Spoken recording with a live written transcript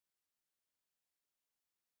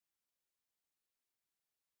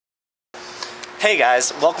Hey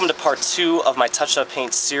guys, welcome to part 2 of my touch-up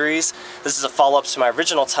paint series. This is a follow-up to my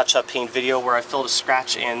original touch-up paint video where I filled a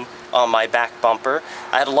scratch in on my back bumper.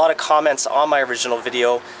 I had a lot of comments on my original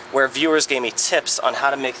video where viewers gave me tips on how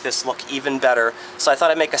to make this look even better, so I thought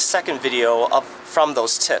I'd make a second video from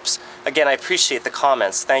those tips. Again, I appreciate the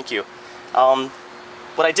comments, thank you.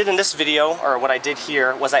 What I did in this video, or what I did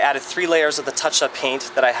here, was I added 3 layers of the touch-up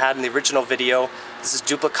paint that I had in the original video. This is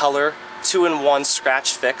Duplicolor 2-in-1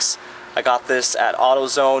 Scratch Fix. I got this at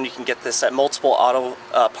AutoZone. You can get this at multiple auto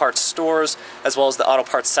parts stores, as well as the auto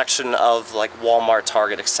parts section of like Walmart,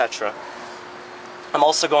 Target, etc. I'm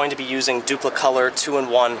also going to be using Duplicolor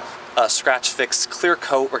 2-in-1 Scratch Fix Clear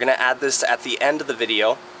Coat. We're going to add this at the end of the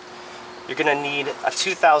video. You're going to need a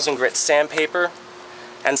 2000 grit sandpaper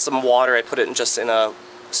and some water. I put it just in a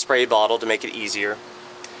spray bottle to make it easier.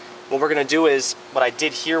 What we're going to do is, what I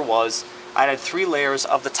did here was, I added 3 layers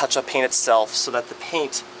of the touch-up paint itself so that the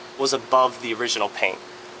paint was above the original paint.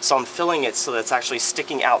 So I'm filling it so that it's actually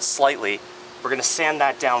sticking out slightly. We're going to sand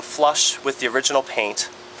that down flush with the original paint.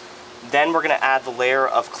 Then we're going to add the layer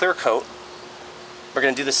of clear coat. We're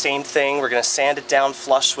going to do the same thing. We're going to sand it down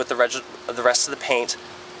flush with the rest of the paint.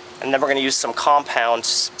 And then we're going to use some compound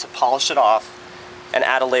to polish it off and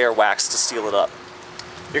add a layer of wax to seal it up.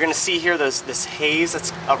 You're going to see here this haze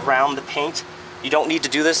that's around the paint. You don't need to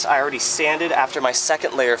do this. I already sanded after my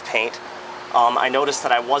second layer of paint. I noticed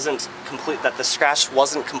that that the scratch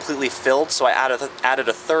wasn't completely filled, so I added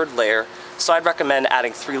a 3rd layer. So I'd recommend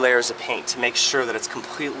adding 3 layers of paint to make sure that it's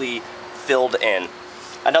completely filled in.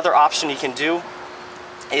 Another option you can do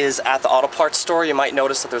is at the auto parts store, you might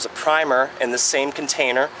notice that there's a primer in the same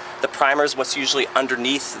container. The primer is what's usually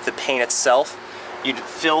underneath the paint itself. You'd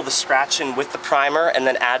fill the scratch in with the primer and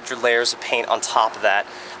then add your layers of paint on top of that.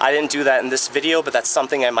 I didn't do that in this video, but that's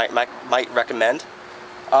something I might recommend.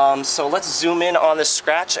 So let's zoom in on this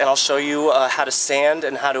scratch and I'll show you how to sand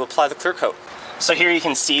and how to apply the clear coat. So here you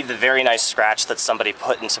can see the very nice scratch that somebody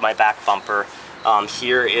put into my back bumper.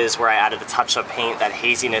 Here is where I added the touch-up paint. That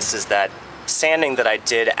haziness is that sanding that I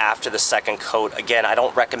did after the second coat. Again, I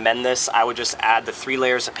don't recommend this. I would just add the 3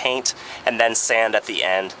 layers of paint and then sand at the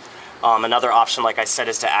end. Another option, like I said,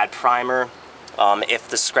 is to add primer. If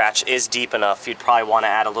the scratch is deep enough, you'd probably want to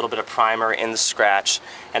add a little bit of primer in the scratch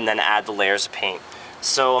and then add the layers of paint.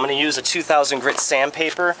 So I'm going to use a 2000 grit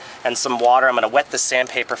sandpaper and some water. I'm going to wet the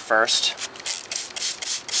sandpaper first,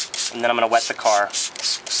 and then I'm going to wet the car.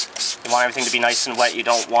 You want everything to be nice and wet. You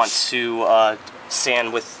don't want to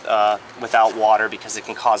sand without water because it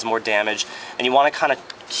can cause more damage. And you want to kind of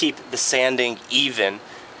keep the sanding even.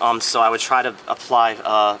 So I would try to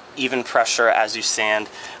apply even pressure as you sand.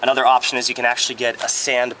 Another option is you can actually get a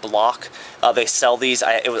sand block. They sell these.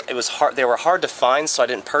 They were hard to find, so I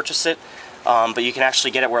didn't purchase it. But you can actually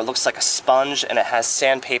get it where it looks like a sponge and it has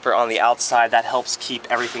sandpaper on the outside. That helps keep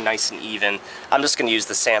everything nice and even. I'm just going to use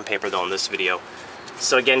the sandpaper though in this video.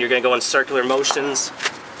 So again, you're going to go in circular motions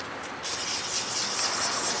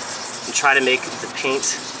and try to make the paint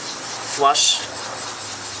flush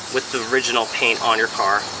with the original paint on your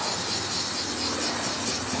car.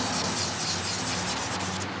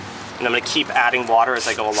 And I'm going to keep adding water as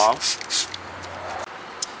I go along.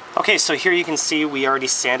 Okay, so here you can see we already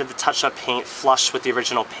sanded the touch-up paint flush with the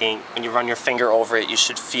original paint. When you run your finger over it, you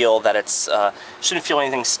should feel that shouldn't feel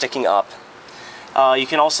anything sticking up. You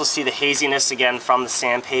can also see the haziness again from the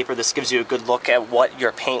sandpaper. This gives you a good look at what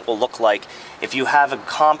your paint will look like. If you have a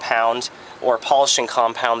compound or a polishing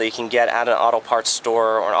compound that you can get at an auto parts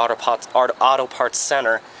store or an auto parts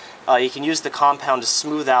center, you can use the compound to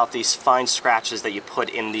smooth out these fine scratches that you put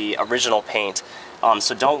in the original paint.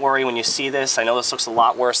 So don't worry when you see this. I know this looks a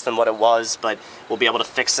lot worse than what it was, but we'll be able to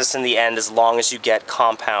fix this in the end as long as you get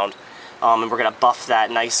compound. And we're going to buff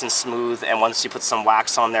that nice and smooth, and once you put some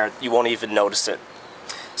wax on there, you won't even notice it.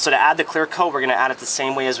 So to add the clear coat, we're going to add it the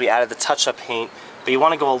same way as we added the touch-up paint, but you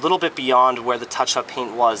want to go a little bit beyond where the touch-up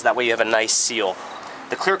paint was. That way you have a nice seal.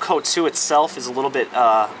 The clear coat too itself is a little bit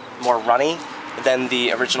more runny than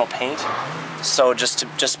the original paint, so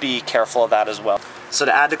just be careful of that as well. So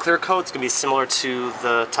to add the clear coat, it's going to be similar to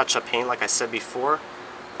the touch-up paint like I said before.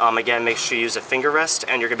 Again, make sure you use a finger rest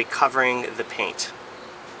and you're going to be covering the paint.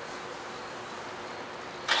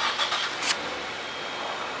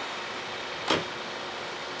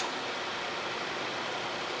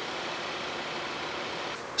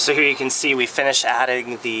 So here you can see we finished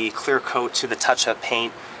adding the clear coat to the touch-up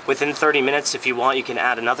paint. Within 30 minutes, if you want, you can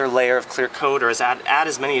add another layer of clear coat, or add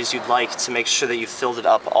as many as you'd like to make sure that you filled it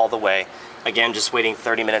up all the way. Again, just waiting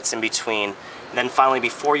 30 minutes in between. And then finally,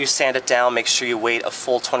 before you sand it down, make sure you wait a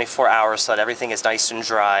full 24 hours so that everything is nice and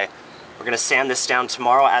dry. We're going to sand this down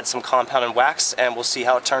tomorrow, add some compound and wax, and we'll see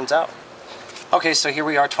how it turns out. Okay, so here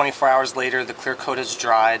we are 24 hours later, the clear coat has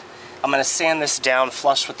dried. I'm going to sand this down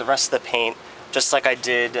flush with the rest of the paint, just like I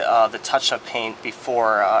did the touch-up paint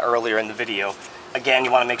before earlier in the video. Again,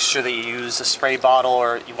 you want to make sure that you use a spray bottle,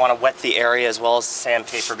 or you want to wet the area as well as the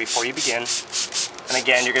sandpaper before you begin. And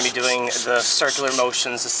again, you're going to be doing the circular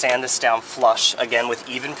motions to sand this down flush, again with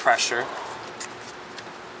even pressure.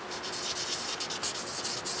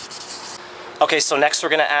 Okay, so next we're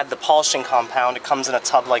going to add the polishing compound. It comes in a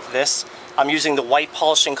tub like this. I'm using the white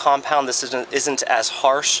polishing compound. This isn't as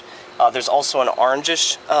harsh. There's also an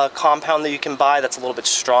orangish compound that you can buy that's a little bit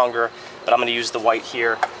stronger, but I'm going to use the white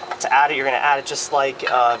here. To add it, you're going to add it just like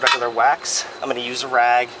regular wax. I'm going to use a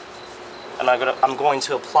rag, and I'm going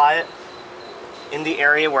to apply it in the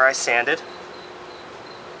area where I sanded.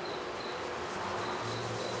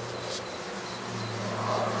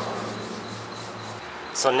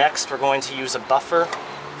 So next we're going to use a buffer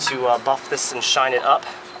to buff this and shine it up.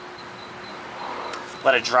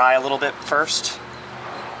 Let it dry a little bit first,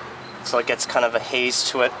 so it gets kind of a haze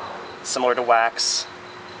to it, similar to wax.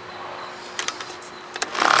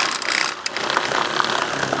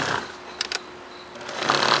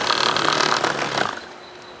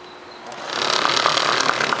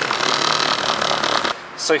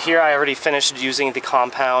 So here I already finished using the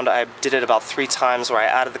compound. I did it about 3 times where I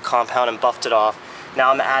added the compound and buffed it off. Now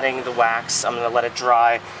I'm adding the wax. I'm going to let it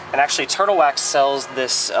dry. And actually, Turtle Wax sells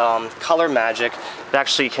this color magic that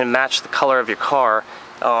actually can match the color of your car.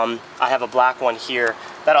 I have a black one here.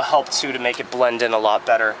 That'll help too to make it blend in a lot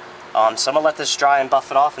better. So I'm going to let this dry and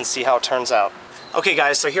buff it off and see how it turns out. Okay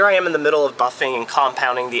guys, so here I am in the middle of buffing and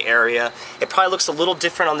compounding the area. It probably looks a little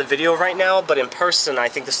different on the video right now, but in person I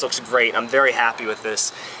think this looks great. I'm very happy with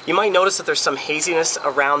this. You might notice that there's some haziness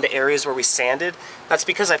around the areas where we sanded. That's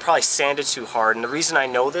because I probably sanded too hard, and the reason I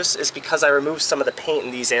know this is because I removed some of the paint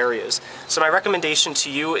in these areas. So my recommendation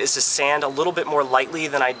to you is to sand a little bit more lightly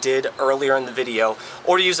than I did earlier in the video,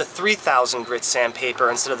 or to use a 3000 grit sandpaper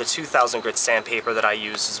instead of the 2000 grit sandpaper that I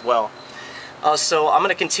use as well. So I'm going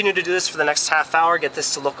to continue to do this for the next half hour, get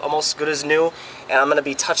this to look almost good as new, and I'm going to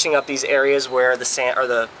be touching up these areas where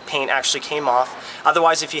the paint actually came off.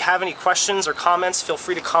 Otherwise, if you have any questions or comments, feel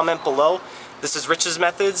free to comment below. This is Rich's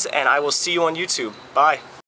Methods, and I will see you on YouTube. Bye.